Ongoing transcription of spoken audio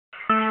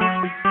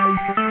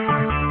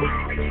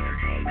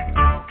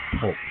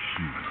Talk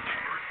show.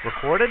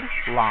 Recorded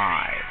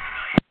live.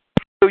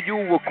 You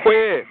were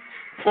queer,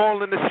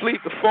 falling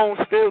asleep, the phone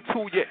still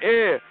to your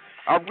ear.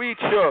 I reach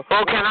you.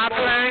 Oh, can I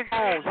play?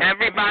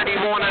 Everybody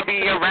wanna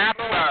be a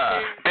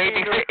rapper.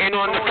 Baby sitting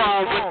on the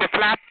phone with the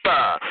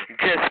flapper.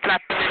 Just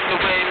flapping in the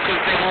wind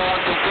cause they want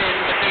to win.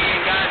 But they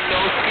ain't got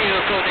no skill,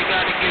 so they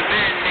gotta give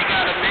in. They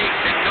gotta make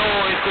the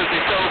noise cause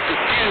they're so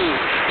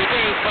confused. If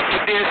they ain't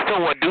fucking this, so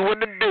I do what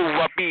I do.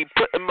 I be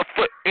putting my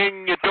foot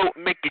in your throat,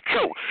 make you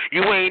choke.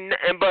 You ain't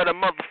nothing but a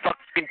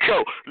motherfucking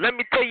choke. Let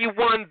me tell you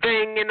one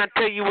thing and I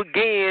tell you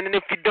again. And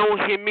if you don't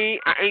hear me,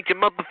 I ain't your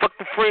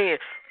motherfucking friend.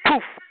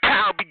 Poof,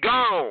 pow, be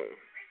gone.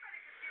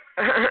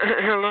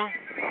 Hello?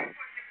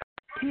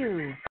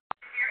 2,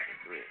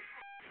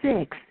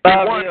 6.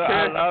 Love you,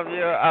 I love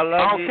you, I love you,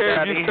 I don't care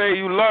Daddy. if you say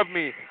you love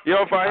me.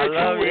 Yo, if I hit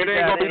you, it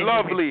ain't gonna be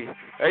lovely.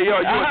 Hey, yo,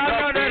 you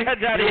a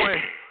Daddy.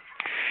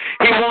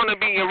 He wanna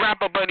be a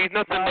rapper, but he's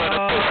nothing but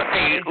a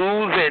pussy.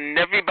 Oozing,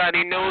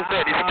 everybody knows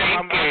that he's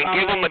faking.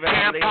 Give him a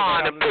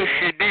tampon and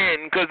push it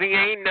in, cause he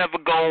ain't never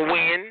gonna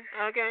win.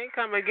 Okay,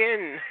 come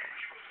again.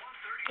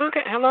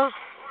 Okay, hello?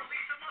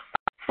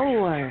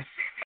 4,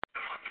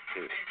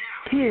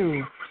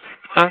 2.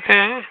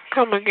 Okay,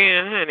 come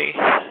again, honey.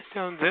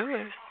 Don't do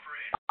it.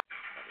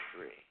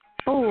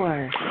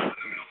 4,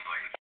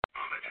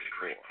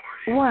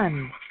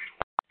 1,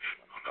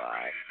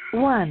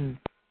 1,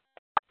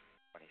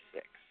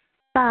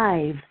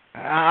 5.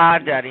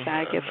 Daddy.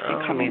 Faggots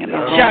be coming in the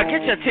Chuck, room.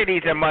 get your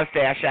titties and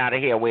mustache out of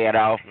here,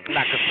 weirdo.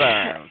 Not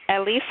concerned.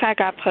 At least I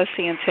got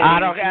pussy and titties. I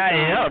don't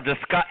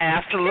got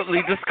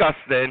absolutely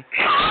disgusting.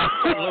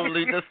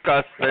 Absolutely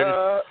disgusting.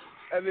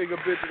 That nigga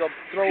bitch is gonna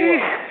throw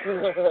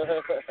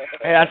up.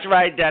 Hey, that's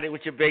right, Daddy,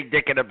 with your big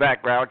dick in the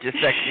background, your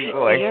sexy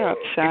voice. You're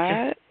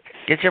upset.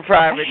 Get your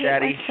private, I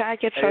Daddy. hate when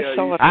faggots are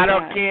so upset. I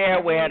don't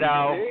care,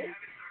 weirdo.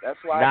 That's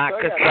why Not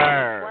I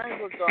concerned.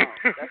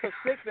 That's a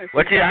sickness.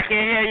 I can't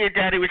hear you,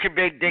 Daddy, with your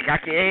big dick. I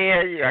can't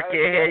hear you. I can't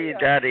hear you,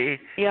 Daddy.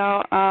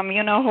 Yo,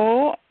 you know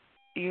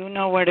who? You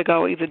know where to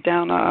go, either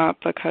down or up,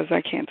 because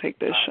I can't take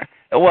this shit.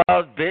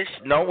 Well, bitch,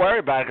 don't worry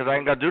about it, because I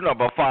ain't going to do nothing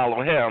but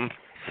follow him.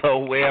 So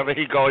wherever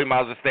he go, he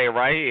might as well stay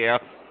right here.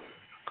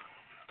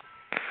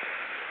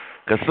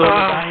 Because soon as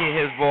I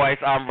hear his voice,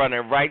 I'm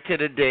running right to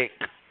the dick.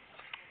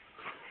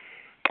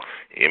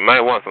 You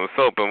might want some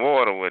soap and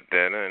water with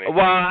that, honey.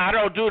 Well, I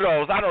don't do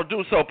those. I don't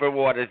do soap and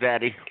water,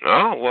 Daddy.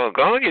 Oh, well,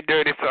 go on, you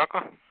dirty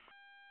sucker.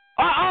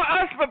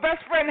 That's my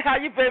best friend. How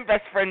you been,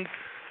 best friend?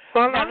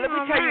 Well, now, let me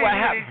tell you what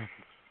happened.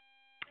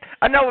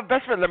 I know,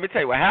 best friend, let me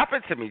tell you what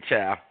happened to me,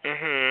 child.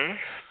 Mm-hmm.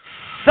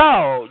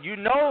 So, you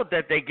know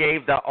that they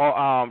gave the,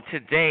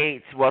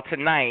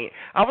 tonight,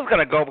 I was going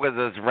to go because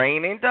it's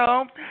raining,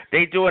 though.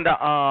 They doing the,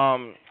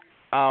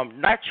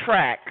 not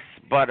tracks,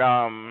 but,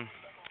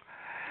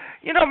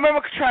 you know,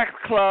 remember track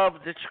club,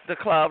 the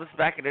clubs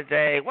back in the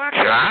day?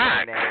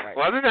 Track?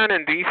 Wasn't that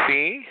in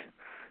D.C.?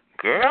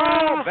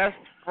 Girl. No, best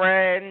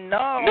friend,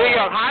 no. New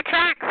York Hot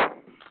Tracks?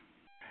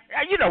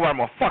 You know what, I'm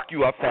going to fuck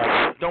you up,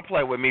 fat. Don't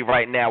play with me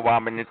right now while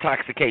I'm in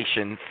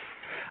intoxication.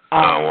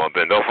 Well,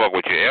 then don't fuck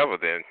with you ever,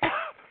 then.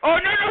 Oh,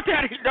 no,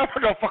 Daddy. No,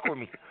 don't fuck with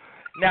me.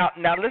 Now,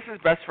 listen,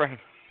 best friend.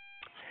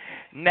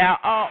 Now,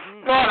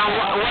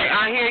 wait,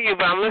 I hear you,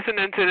 but I'm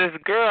listening to this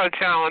girl,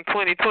 child, in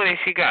 2020.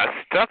 She got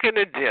stuck in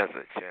the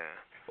desert,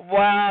 child.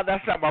 Wow,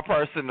 that's not my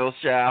personal,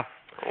 child.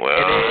 Well, it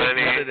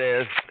is what it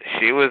is.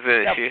 She was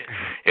in. Yep.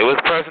 It was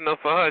personal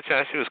for her,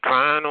 child. She was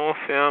crying on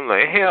film,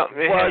 like, help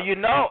me. Well, help. you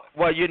know,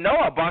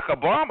 Barack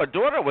Obama's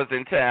daughter was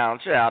in town,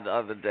 child, the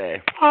other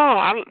day. Oh,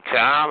 I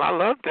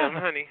love them,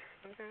 honey.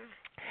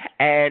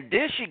 And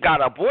then she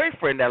got a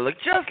boyfriend that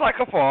looked just like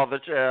her father,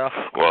 child.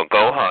 Well,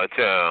 go her,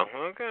 child.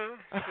 Okay.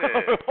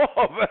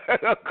 Oh, man,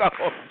 go,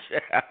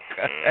 child.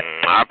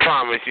 I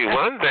promise you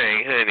one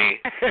thing,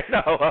 honey.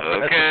 No.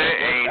 Okay,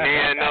 ain't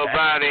there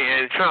nobody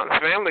in Trump's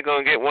family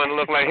gonna get one to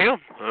look like him.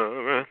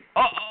 No.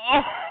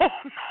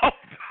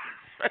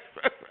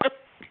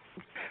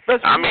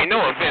 I mean, no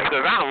offense,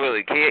 because I don't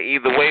really care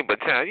either way, but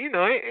child, you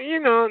know,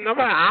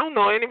 nobody. I don't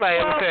know anybody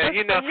ever said,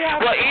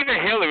 well, even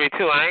Hillary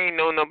too. I ain't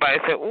know nobody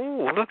said,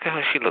 ooh, look at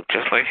her, she look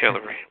just like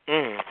Hillary.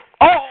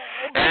 Oh,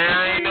 and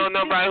I ain't know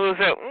nobody who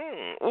said,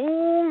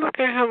 ooh, look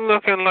at him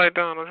looking like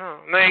Donald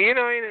Trump. Now, you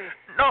know,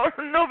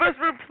 no, best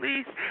friend,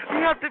 please.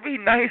 We have to be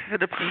nice to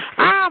the people.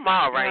 I'm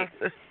all right.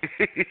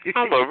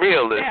 I'm a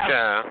realist,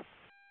 child.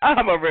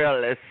 I'm a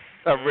realist,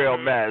 a real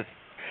mess.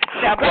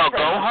 Now, well, go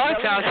her,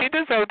 child. She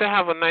deserves to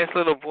have a nice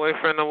little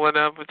boyfriend or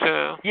whatever,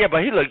 child. Yeah,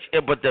 but he looked.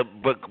 But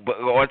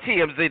on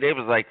TMZ they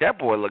was like, that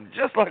boy looked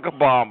just like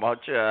Obama,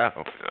 child.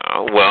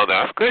 Oh, well,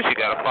 that's good. She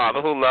got a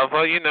father who loves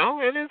her. You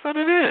know, it is what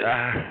it is.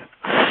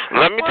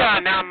 Let me tell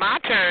you now, my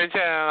turn,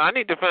 child. I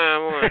need to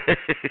find one.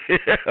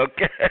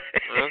 Okay.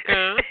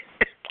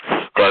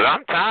 Because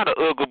I'm tired of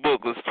Ooga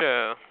Boogers,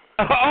 child.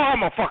 Oh, I'm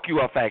gonna fuck you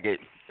up, faggot.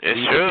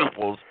 It's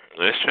true.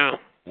 It's true.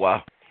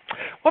 Wow.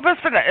 Well,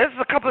 best friend, there's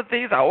a couple of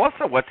things I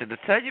also wanted to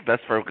tell you,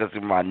 best friend, because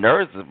my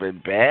nerves have been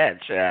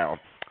bad, child.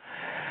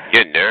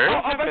 Your nerves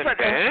have been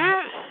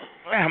bad?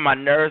 Man, my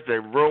nerves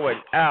are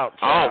ruined out.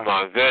 Oh Child.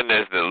 my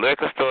goodness, the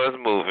liquor store is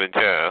moving,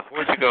 child.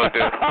 What you gonna do?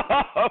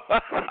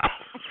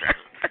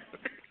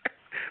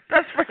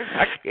 Best friend,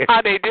 I can't.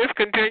 Are they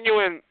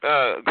discontinuing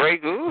Grey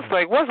Goose?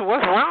 Like, what's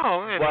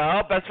wrong?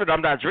 Well, best friend,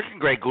 I'm not drinking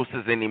Grey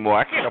Gooses anymore.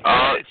 I can't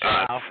afford it,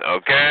 child.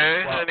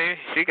 Okay, Well, honey.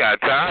 She got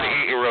tired of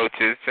eating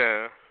roaches,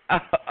 child.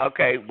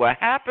 Okay, what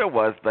happened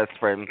was, best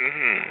friend,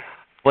 Mm-hmm.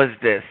 was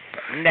this.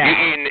 Now,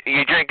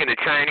 You drinking the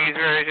Chinese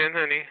version,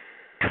 honey?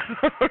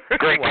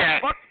 Great well,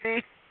 cat. fuck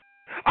me.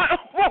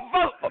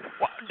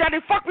 Daddy,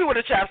 fuck me with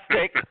a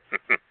chapstick.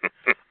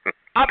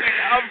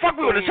 Fuck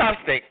me with a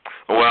chopstick.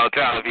 Well,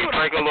 child, if you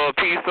break a little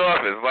piece off,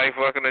 it's like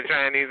fucking the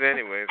Chinese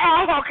anyway.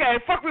 Oh, okay.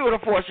 Fuck me with a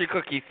fortune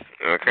cookies.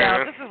 Okay.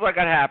 Now, this is what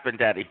gonna happen,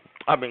 Daddy.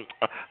 I mean,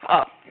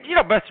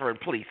 best friend,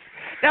 please.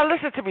 Now,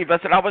 listen to me,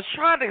 best friend. I was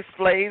trying to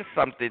explain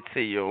something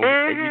to you,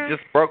 and you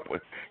just broke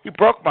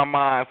my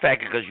mind, faggot,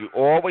 because you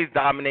always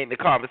dominate the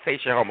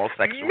conversation,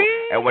 homosexual. Me?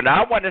 And when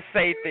I want to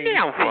say things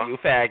Yeah, to you,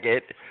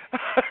 faggot,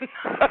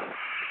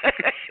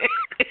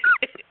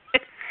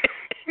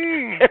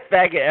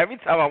 faggot, every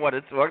time I want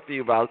to talk to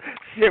you about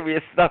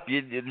serious stuff,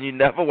 you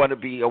never want to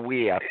be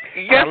aware.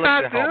 Yes, Now, I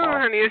listen, do, homo.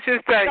 honey. It's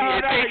just that No,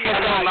 it takes you you're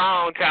so right.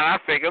 long,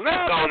 child. I figured let's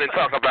go on and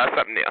talk about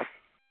something else.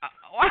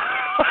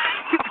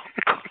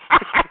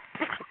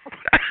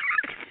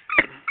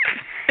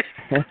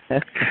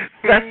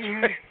 Best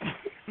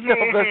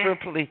friend,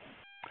 please.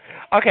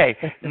 Okay,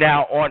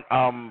 now on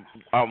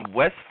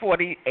West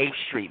 48th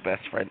Street,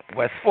 best friend.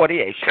 West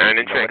 48th Street.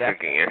 Turning You know where tricks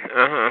that- again.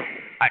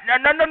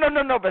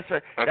 No, best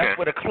friend. Okay. That's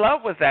where the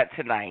club was at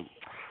tonight.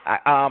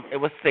 It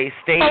was Stage.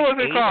 What was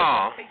it 8.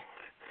 called?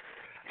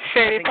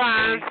 Shady think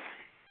Pines.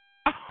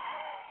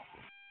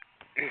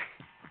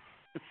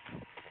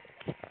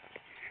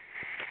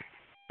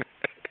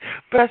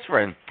 Best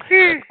friend.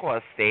 It's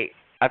called State.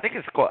 I think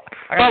it's called.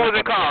 What was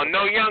it called? No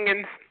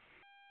Youngins.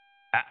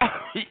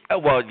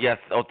 Well, yes.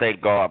 Oh,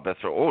 thank God,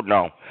 best friend. Oh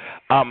no.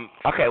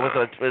 Okay, it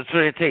was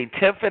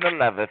 10th and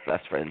 11th,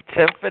 best friend.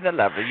 10th and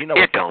 11th. You know.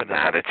 It what don't 10th and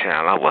matter,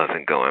 child. I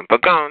wasn't going,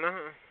 but go on.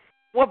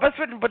 Well, best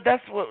friend, but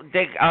that's what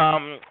they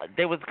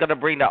was gonna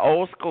bring the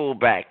old school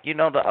back. You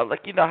know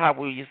how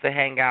we used to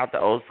hang out, the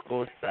old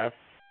school stuff.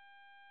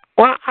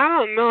 Well, I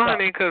don't know,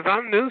 honey, 'cause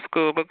I'm new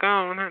school, but go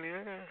on, honey.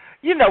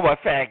 You know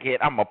what, faggot?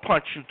 I'm gonna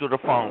punch you through the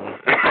phone.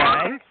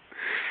 Okay?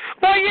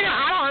 Well,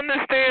 I don't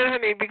understand,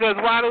 honey, because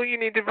why do you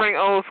need to bring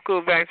old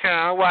school back,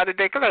 child? Why did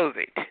they close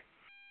it?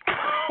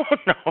 Oh,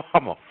 no,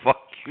 I'm gonna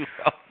fuck you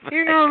up.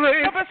 No,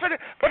 best friend,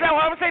 but now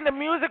I was saying the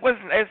music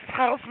it's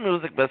house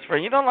music, best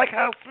friend. You don't like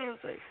house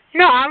music?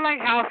 No, I like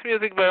house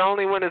music, but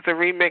only when it's a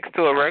remix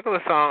to a regular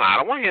song. I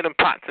don't want to hear them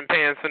pots and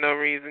pans for no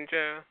reason,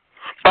 child.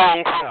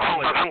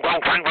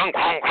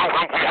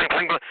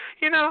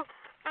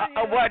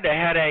 What the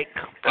headache?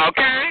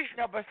 Okay.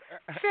 No, but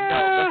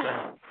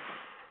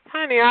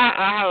honey,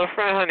 I have a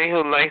friend, honey,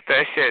 who likes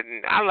that shit,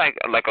 and I like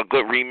a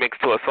good remix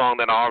to a song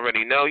that I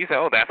already know. You say,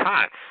 oh, that's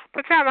hot,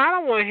 but child, I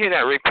don't want to hear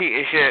that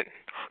repeating shit.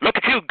 Look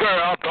at you,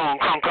 girl.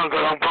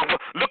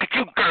 Look at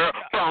you, girl.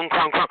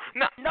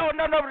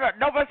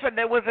 No, best friend,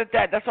 it wasn't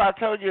that. That's why I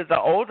told you it's an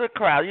older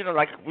crowd. You know,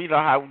 like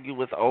how you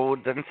was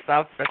old and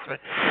stuff. That's what,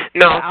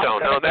 no,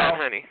 don't know that,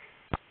 honey.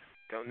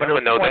 Don't but it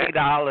was know that.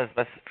 $20.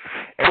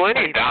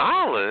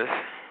 $20?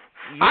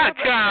 Yeah,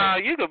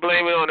 child, you can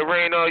blame it on the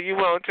rain all you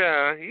want,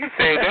 child. You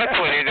saved that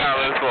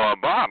 $20 for a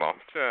bottle,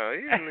 child.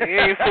 You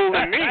ain't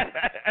fooling me.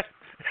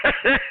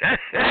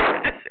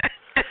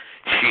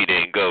 She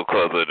didn't go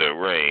 'cause of the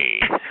rain.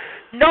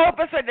 No,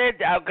 best friend,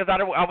 because I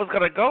was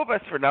gonna go,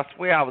 best friend. I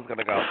swear I was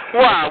gonna go.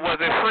 Why? Was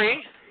it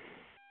free?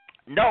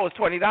 No, it's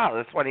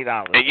 $20.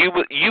 $20. And you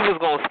was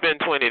gonna spend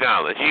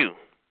 $20. You?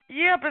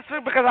 Yeah, best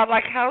friend, because I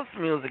like house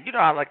music. You know,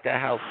 I like that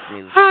house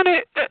music.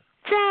 Honey,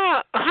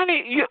 child,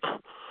 honey, you.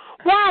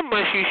 Why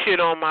must you shit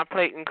on my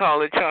plate and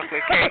call it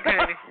chocolate cake,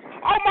 honey?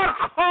 Oh my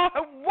God!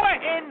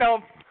 What in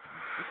the?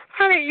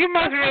 Honey, you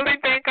must really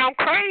think I'm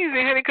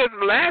crazy, honey, because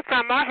the last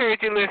time I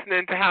heard you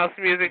listening to house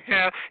music,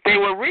 child, they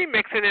were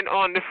remixing it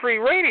on the free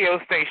radio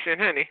station,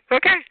 honey.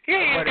 Okay? You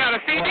ain't got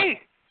a CD.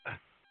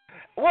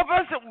 What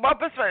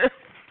best friend?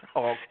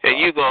 Oh, and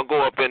you going to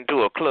go up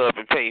into a club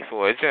and pay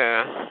for it,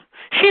 child.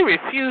 She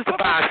refused to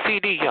buy a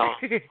CD, y'all.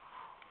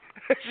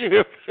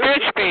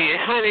 Bitch,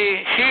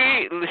 honey,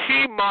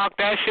 she marked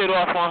that shit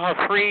off on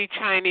her free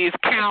Chinese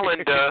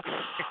calendar,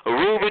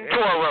 Ruben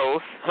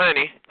Toros,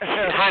 honey.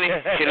 Honey,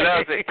 she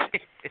loves it.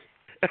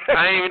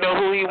 I didn't even know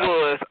who he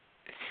was.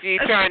 She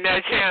turned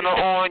that channel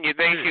on. You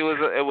think it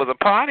was a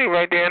party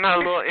right there in her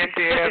little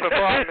empty ass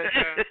apartment.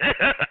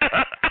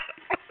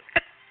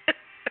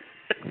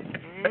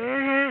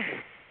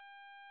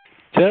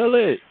 Tell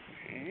it.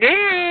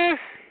 Yes.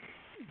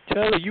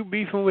 Tell it. You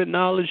beefing with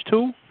Knowledge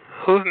too?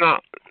 Who's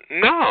not?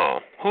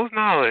 No. Who's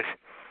Knowledge?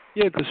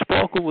 Yeah, 'cause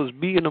Sparkle was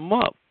beating him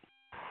up.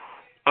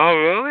 Oh,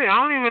 really? I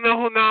don't even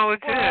know who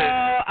Knowledge is.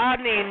 Well, I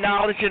need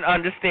knowledge and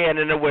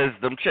understanding and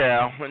wisdom,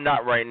 child.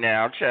 Not right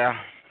now, child.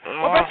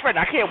 Oh. Well, best friend,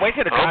 I can't wait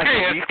till the guys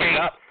get beefing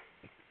up.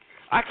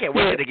 I can't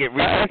wait till they get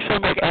really. Ask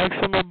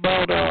him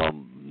about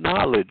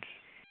Knowledge.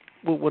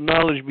 what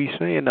knowledge be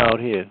saying out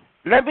here?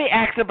 Let me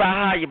ask about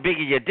how you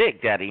bigger your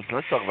dick, Daddy.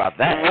 Let's talk about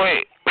that.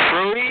 Wait,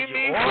 Fruity? You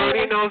mean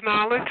Fruity knows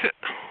knowledge?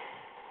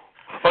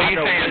 Or you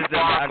saying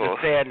Sparkles?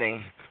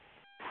 Understanding.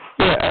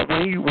 Yeah,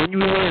 when you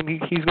hear him,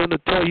 he's gonna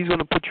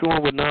put you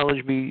on what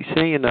knowledge be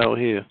saying out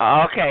here.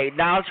 Okay,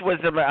 knowledge,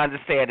 wisdom, and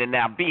understanding.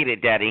 Now beat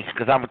it, Daddy,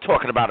 because I'm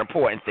talking about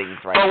important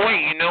things right now. But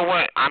wait, you know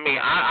what? I mean,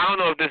 I don't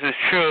know if this is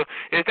true.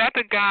 Is that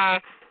the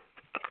guy?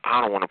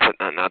 I don't want to put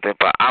nothing out there,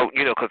 but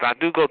because I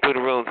do go through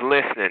the rooms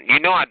listening. You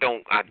know, I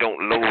don't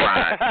low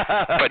ride,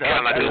 but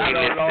I do be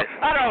listening.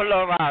 I don't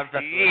low ride.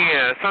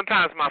 Yeah,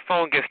 sometimes my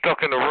phone gets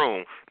stuck in the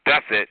room.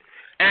 That's it.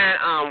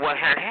 And what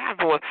had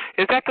happened was,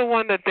 is that the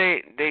one that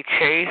they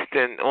chased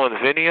and on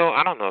video?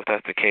 I don't know if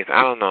that's the case.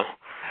 I don't know.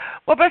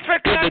 Well, best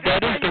friend, yeah, but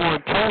that is the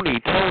one,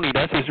 Tony.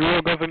 That's his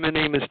real government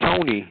name is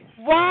Tony.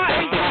 Why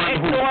are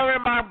you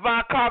ignoring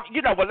my car?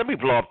 You know what? Let me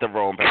blow up the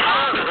room, baby.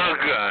 Oh,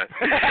 God.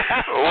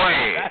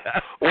 Wait.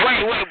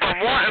 But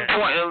more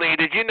importantly,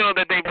 did you know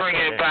that they bring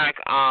it back,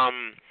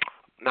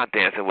 not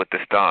Dancing with the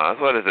Stars.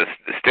 What is this?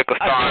 The Stick of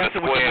Stars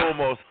in the Square?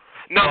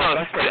 No,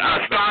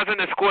 Stars in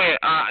the Square.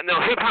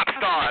 No, Hip-Hop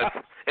Stars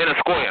in a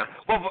Square.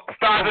 Well,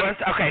 Stars in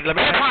okay, let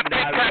me Hip-Hop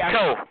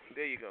Tic-Tac-Toe.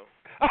 There you go.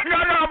 Oh, no,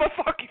 I'm going to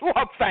fuck you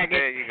up, faggot.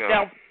 There you go.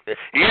 Now,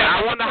 yeah,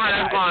 I wonder how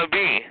that's going to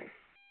be.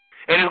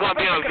 And it's going to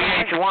be on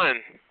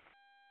VH1.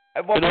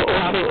 And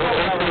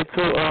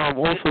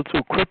also,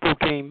 Cripple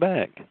came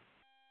back.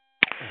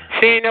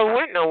 She ain't never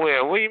went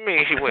nowhere. What do you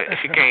mean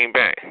she came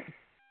back?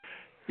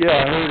 Yeah,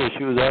 I heard her.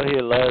 She was out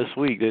here last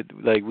week.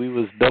 We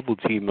was double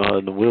teaming her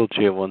in the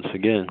wheelchair once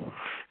again.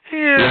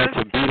 Yeah. We had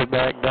to beat her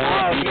back down.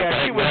 Oh,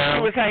 yeah, she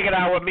was hanging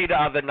out with me the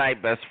other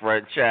night, best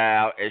friend,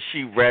 child, and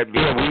she read me.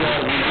 Yeah, we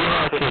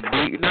had to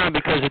beat. No,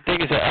 because the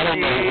thing is that I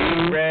don't know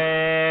who.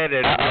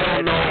 I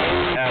don't know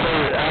who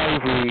told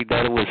Ivory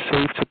that it was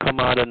safe to come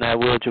out in that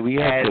wheelchair. We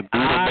had to beat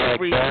her back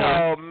Ivory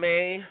down. told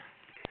me.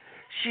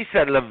 She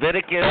said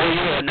Leviticus. Oh,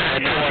 yeah, now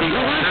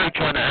she's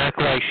trying to act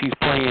like she's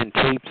playing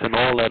tapes and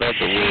all that other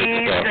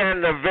weird stuff. She said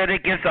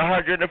Leviticus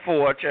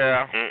 104,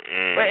 child.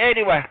 But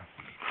anyway.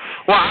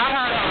 Well, I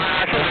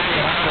heard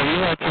we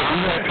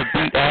had to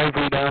beat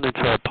Ivory down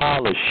into a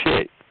pile of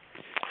shit.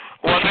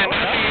 Well, then,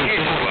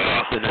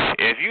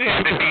 if you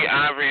had to beat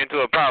Ivory into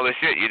a pile of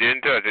shit, you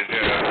didn't touch it,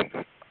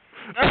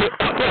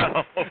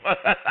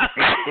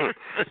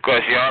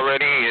 because she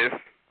already is.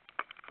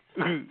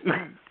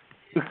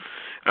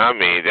 I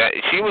mean,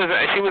 she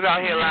was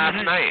out here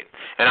last night,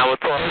 and I was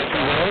talking. She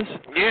was?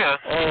 Yeah.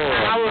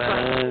 Oh,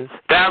 man.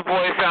 That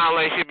boy sounded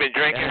like she been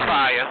drinking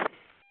fire.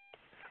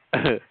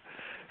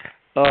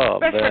 Oh,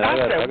 man. I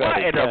said,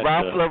 what in a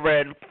Ralph her.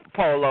 Lauren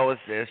polo is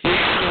this? She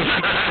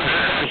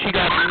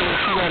got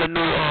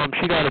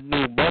a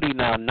new buddy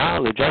now,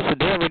 Knowledge. I said,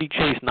 they already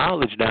chased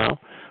Knowledge now.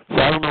 So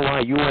I don't know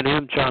why you and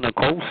him trying to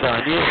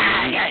co-sign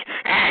it.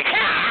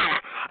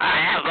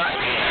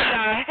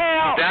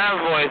 That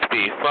voice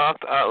be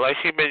fucked up. Like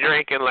she been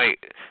drinking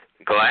like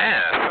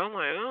glass. I'm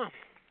like, oh.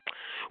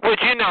 Which,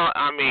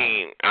 I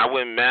mean, I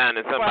wouldn't mind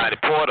if somebody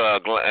poured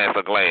a glass,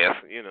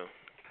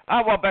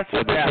 Oh, well, that's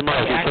what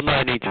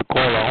somebody needs to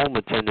call a home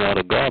attendant at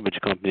a garbage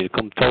company to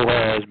come tow her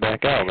ass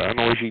back out. I don't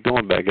know what she's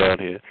doing back out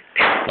here.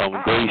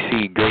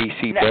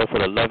 Gracie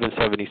Belford,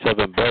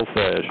 1177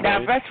 Belfast. Now,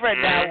 right? best friend,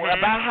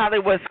 about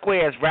Hollywood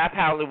Squares, Rap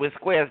Hollywood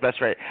Squares, best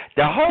friend.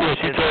 The whole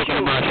she's talking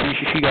about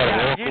she got to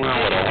walk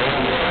around with a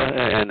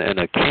hole and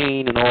a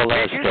cane and all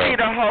that stuff. Did you see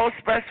the host,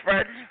 best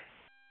friend?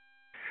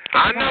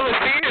 I never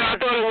seen it. I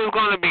thought it was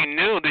going to be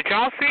new. Did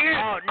y'all see it?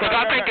 Because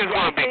I think it's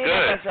going to be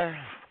good.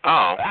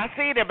 Oh. I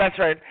seen it, best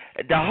friend.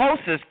 The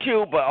host is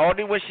cute, but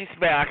only when she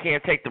smell, I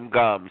can't take them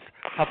gums.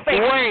 Her face.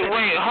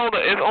 Wait, hold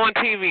on. It's on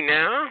TV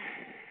now?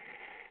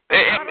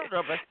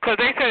 Because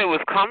they said it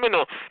was coming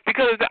on.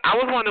 Because I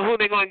was wondering who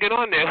they going to get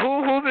on there.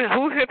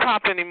 Who's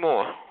hip-hop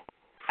anymore?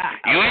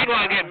 You ain't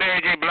going to get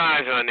Mary J.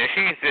 Blige on there.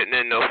 She ain't sitting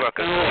in no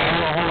fucking... Hold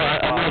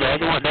on.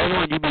 That's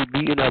one you be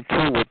beating up,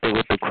 too, with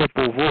the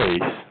crippled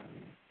voice.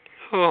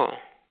 Who?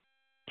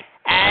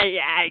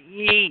 I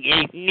need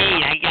it.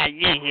 I got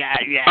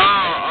this.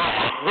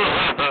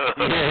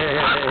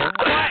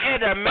 What in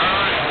the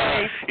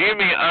man? You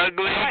mean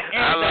ugly?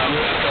 I love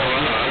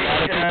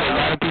it. A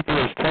lot of people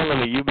is telling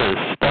me you been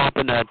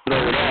stomping that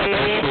throat.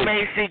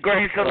 Macy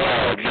Grace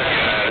alone.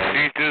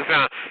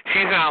 Yeah, she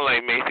sound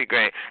like Macy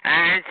Gray.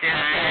 I'm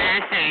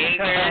trying to say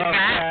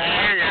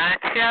goodbye.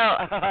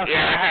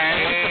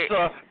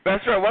 Yeah.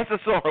 Best friend, what's the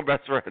song,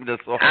 best friend? This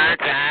song. I'm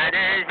trying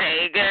to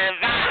say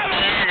goodbye.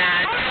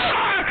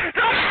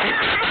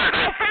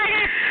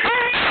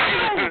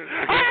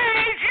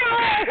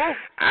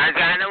 I'm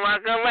trying to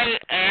walk away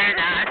and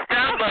I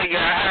stumble. You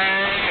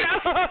heard?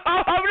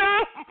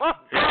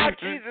 Oh,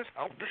 Jesus.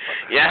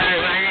 You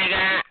heard, my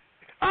nigga?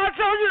 I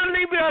told you to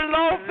leave me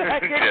alone.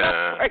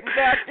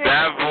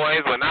 That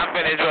voice, when I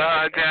finish with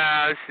her,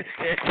 child,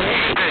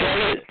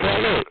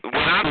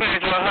 when I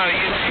finish with her,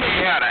 you see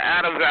she had an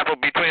Adam's apple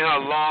between her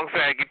long,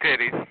 saggy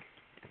titties.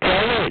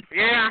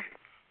 Yeah.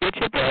 What's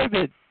your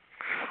private?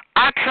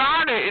 I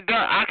tried it.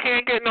 I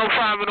can't get no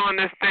private on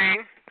this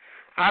thing.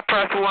 I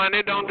press 1,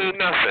 it don't do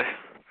nothing.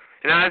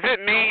 Now, is it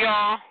me,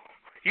 y'all?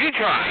 You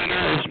try.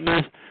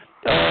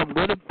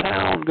 Go to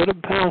pound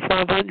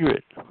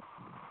 500.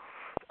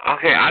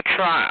 Okay, I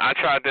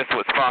tried this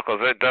with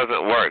Sparkles. It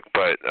doesn't work.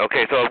 But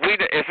okay, so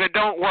if it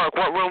don't work,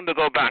 what room to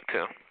go back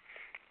to?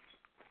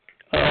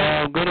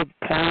 Go to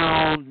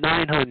pound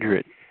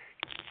 900.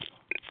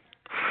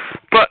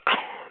 But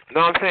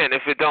no, I'm saying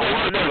if it don't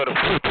work, go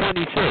to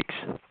 26.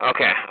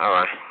 Okay, all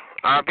right.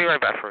 I'll be right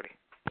back, Fruity.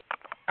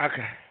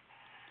 Okay.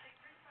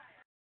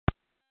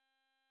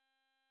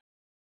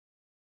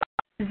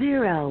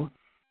 0.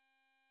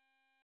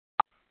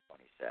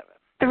 27.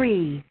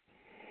 3.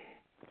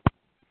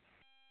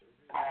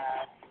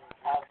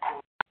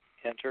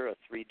 Enter a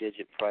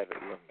 3-digit private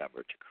room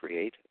number to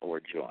create or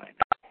join.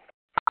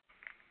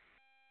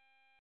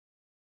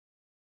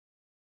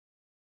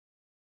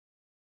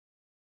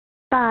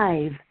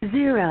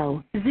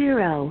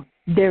 500.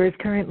 There is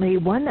currently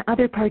one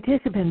other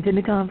participant in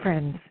the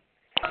conference.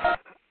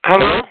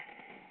 Hello?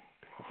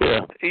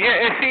 Yeah.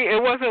 Yeah, and see,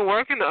 it wasn't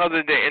working the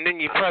other day, and then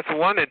you press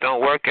 1, it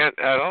don't work at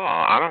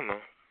all. I don't know.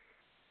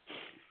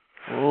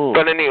 Oh.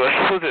 But anyway,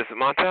 who's this,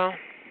 Montel?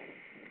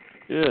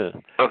 Yeah.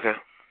 Okay.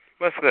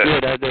 What's good?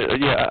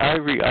 Yeah,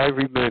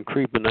 Ivory been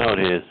creeping out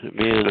here.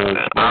 Me and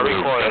I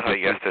recorded her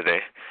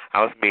yesterday.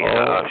 I was beating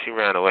her up. She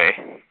ran away.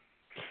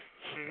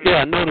 Yeah,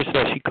 I noticed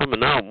that she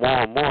coming out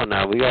more and more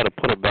now. We got to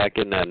put her back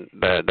in that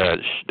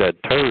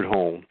third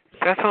home.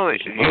 That's only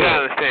you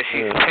gotta understand.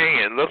 She's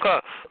paying. Look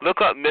up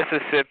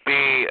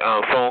Mississippi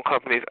phone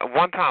companies.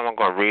 One time I'm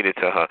gonna read it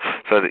to her,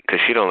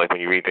 because she don't like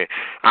when you read things.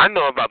 I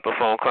know about the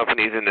phone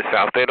companies in the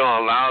South. They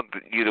don't allow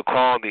you to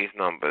call these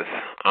numbers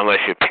unless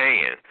you're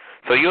paying.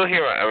 So you'll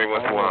hear her every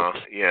once in a while.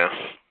 Yeah.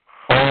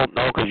 Oh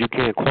no, because you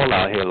can't call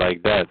out here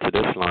like that to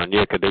this line.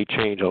 Yeah, because they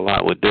change a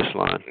lot with this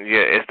line.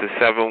 Yeah, it's the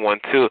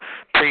 712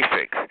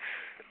 prefix.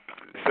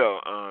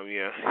 So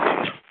yeah,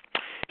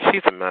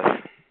 she's a mess.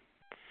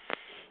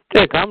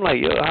 Yeah, I'm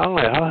like,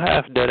 how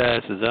half dead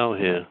ass is out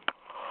here?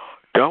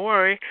 Don't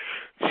worry.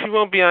 She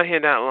won't be out here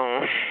that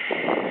long.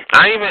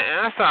 I even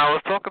asked her, I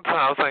was talking to her,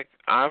 I was like,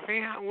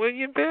 Ivy, where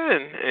you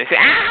been? And she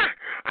said,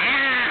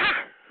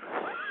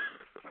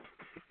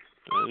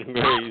 That's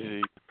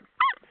crazy.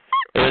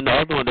 And the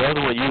other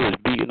one you was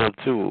beating up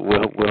too,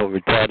 with her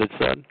retarded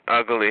son.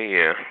 Ugly,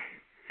 yeah.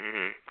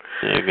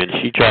 Yeah, and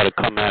she tried to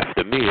come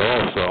after me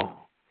also.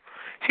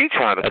 She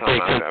tried to come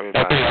after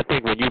everybody. I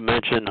think when you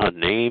mentioned her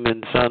name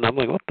and son, I'm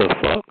like, what the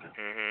fuck?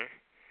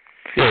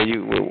 Yeah,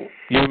 you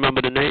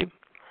remember the name?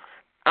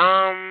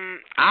 I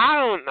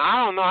don't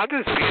know. I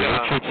just see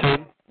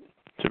Richardson.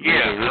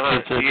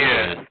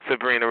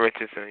 Sabrina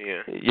Richardson.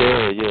 Yeah.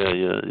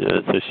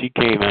 Yeah. So she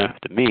came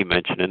after me,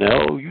 mentioning,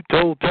 "Oh, you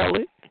told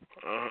Telly."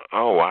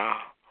 Oh wow.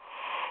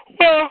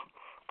 Well,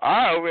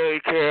 I don't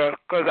really care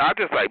because I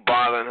just like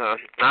bothering her.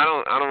 I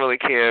don't really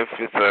care if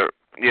it's a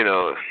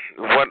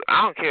what.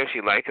 I don't care if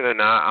she likes it or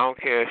not. I don't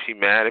care if she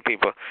mad at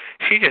people.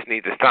 She just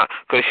needs to stop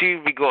because she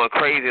be going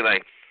crazy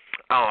like,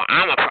 oh,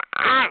 I'm a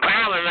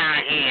problem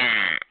out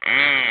here.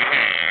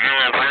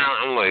 I'm a problem.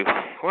 I'm like,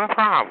 what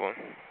problem?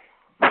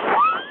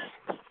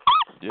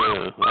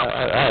 Yeah, I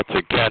had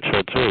to catch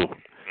her too.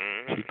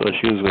 She thought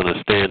she was gonna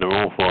stay in the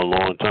room for a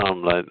long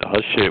time. Like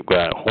her shit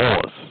got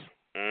hoarse.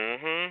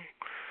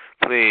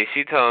 Please,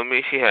 she told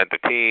me she had to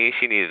pee.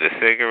 She needed a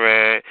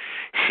cigarette.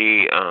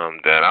 She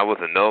that I was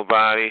a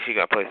nobody. She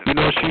got places. You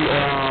know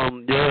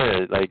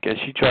and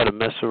she tried to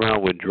mess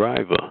around with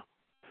Driver.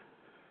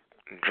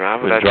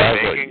 Driver, that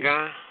Jamaican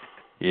guy?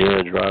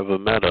 Yeah, Driver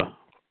met her.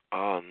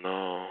 Oh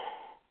no.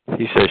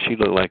 He said she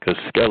looked like a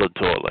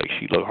Skeletor, like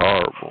she looked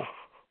horrible.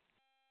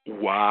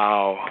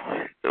 Wow.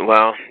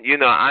 Well,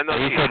 I know.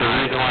 He said the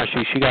reason why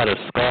she got a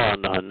scar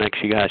on her neck,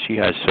 she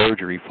had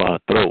surgery for her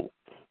throat.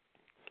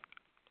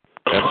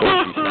 That's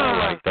why she sounded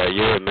like that.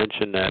 Yeah,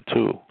 mentioned that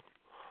too.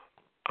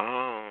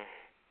 Oh.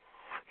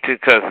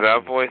 Because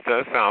that voice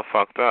does sound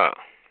fucked up.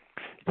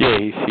 Yeah,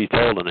 he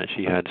told her that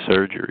she had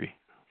surgery.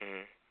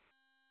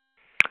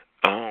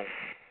 Oh.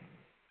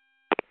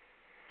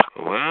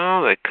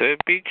 Well, it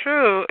could be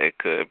true. It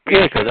could be.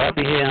 Yeah, because I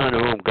be hearing her in the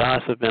room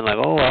gossiping like,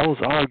 oh, I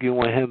was arguing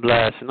with him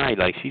last night.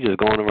 Like, she just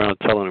going around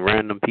telling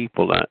random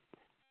people that.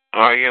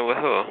 Arguing with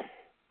who?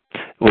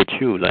 With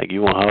you. Like,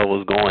 you and her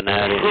was going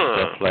at it and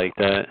stuff like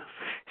that.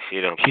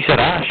 She said,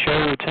 I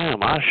showed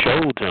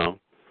him.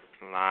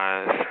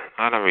 Lies.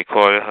 I done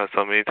recorded her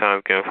so many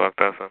times getting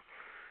fucked up. So.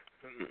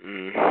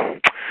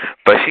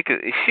 But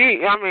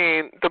I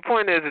mean, the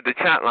point is that the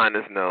chat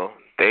liners know.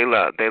 They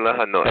let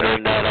her know. And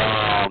then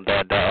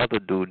that other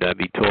dude that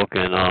be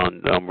talking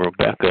on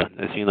Rebecca,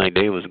 it seemed like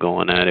they was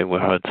going at it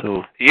with her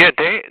too. Yeah,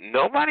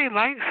 nobody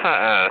likes her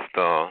ass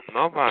though.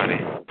 Nobody.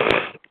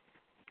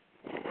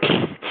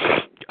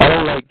 I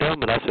don't like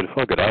them, and I said,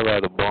 fuck it, I'd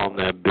rather bomb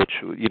that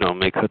bitch,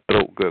 make her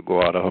throat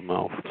go out of her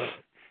mouth.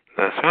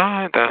 That's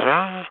right.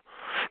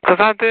 Because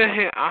I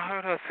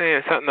heard her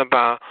saying something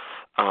about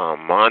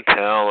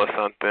Montel or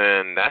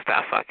something. That's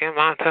that fucking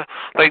Montel.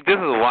 Like, this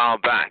is a while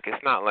back.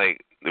 It's not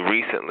like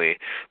recently.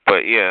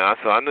 But yeah,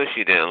 so I knew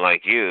she didn't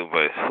like you.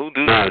 But who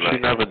do No, she she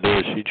like? never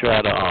did. She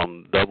tried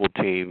to double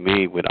team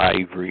me with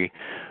Ivory.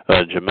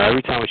 Jamal,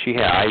 every time she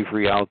had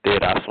Ivory out there,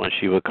 that's when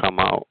she would come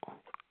out.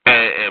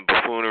 And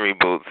buffoonery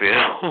boots,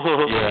 yeah.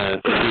 Yeah,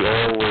 she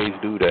always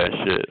do that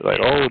shit. Like,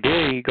 oh,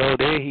 there he go,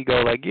 there he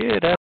go. Like, yeah,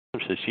 that's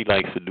shit. She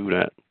likes to do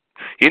that.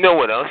 You know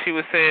what else she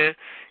was saying?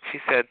 She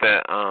said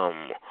that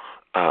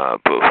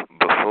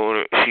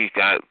she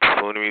got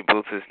buffoonery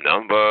boots'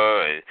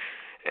 number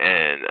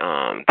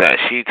and that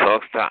she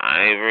talks to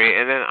Ivory.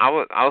 And then I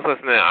was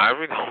listening to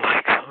Ivory. Oh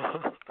my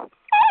god.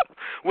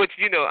 Which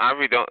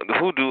Ivory don't.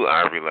 Who do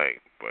Ivory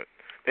like? But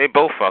they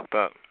both fucked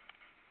up.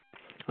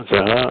 I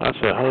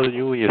said, how are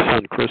you and your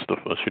son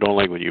Christopher? She don't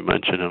like when you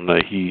mention him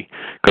that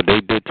because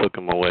they did took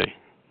him away.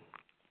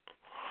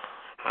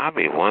 I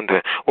be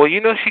wondering. Well,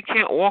 she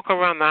can't walk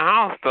around the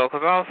house though,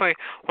 because I was like,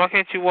 why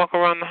can't you walk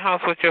around the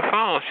house with your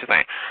phone? She's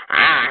like,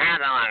 I have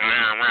to walk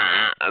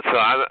around. So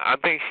I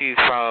think she's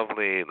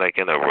probably like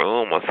in a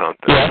room or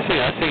something.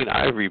 Yeah, I seen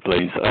Ivory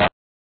plays.